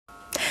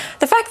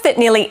fact that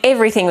nearly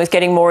everything was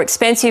getting more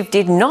expensive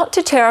did not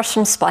deter us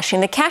from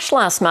splashing the cash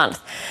last month.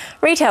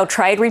 Retail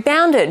trade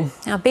rebounded.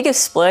 Our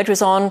biggest splurge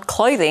was on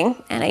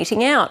clothing and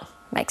eating out.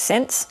 Makes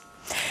sense.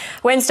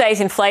 Wednesday's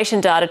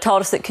inflation data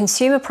told us that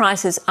consumer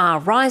prices are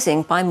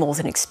rising by more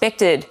than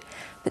expected.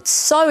 But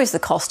so is the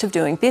cost of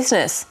doing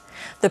business.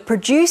 The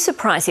Producer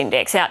Price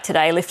Index out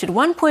today lifted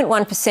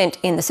 1.1%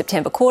 in the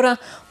September quarter,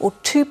 or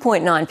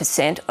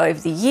 2.9% over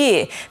the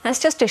year. That's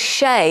just a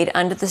shade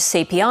under the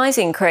CPI's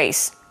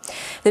increase.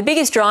 The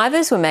biggest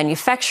drivers were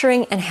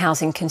manufacturing and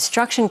housing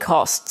construction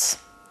costs.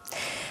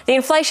 The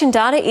inflation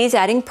data is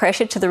adding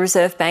pressure to the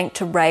Reserve Bank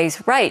to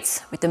raise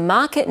rates, with the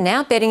market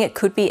now betting it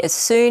could be as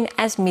soon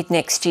as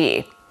mid-next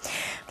year.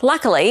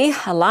 Luckily,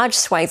 a large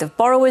swathe of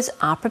borrowers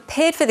are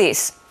prepared for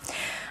this.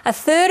 A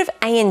third of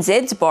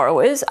ANZ's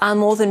borrowers are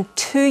more than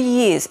 2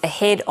 years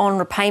ahead on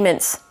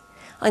repayments.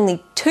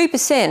 Only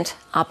 2%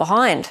 are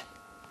behind.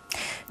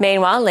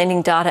 Meanwhile,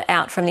 lending data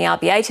out from the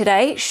RBA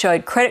today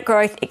showed credit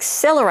growth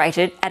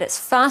accelerated at its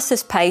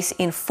fastest pace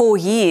in 4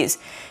 years,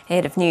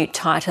 ahead of new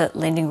tighter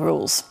lending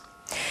rules.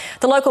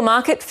 The local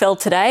market fell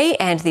today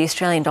and the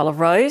Australian dollar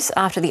rose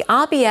after the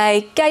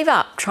RBA gave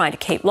up trying to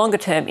keep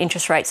longer-term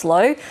interest rates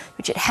low,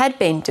 which it had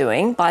been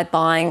doing by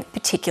buying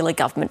particular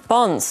government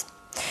bonds.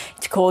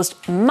 It's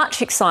caused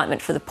much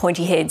excitement for the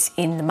pointy heads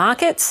in the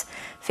markets.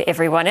 For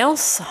everyone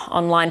else,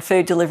 online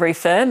food delivery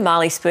firm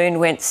Marley Spoon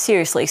went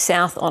seriously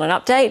south on an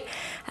update,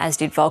 as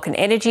did Vulcan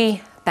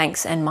Energy.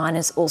 Banks and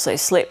miners also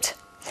slipped.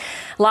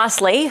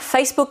 Lastly,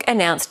 Facebook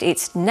announced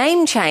its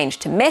name change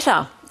to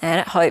Meta, and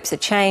it hopes a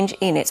change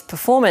in its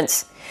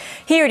performance.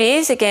 Here it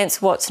is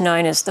against what's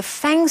known as the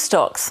FANG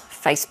stocks: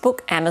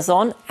 Facebook,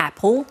 Amazon,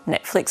 Apple,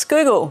 Netflix,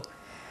 Google.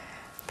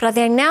 But are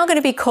they now going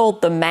to be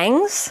called the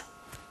Mangs?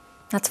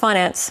 That's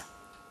finance.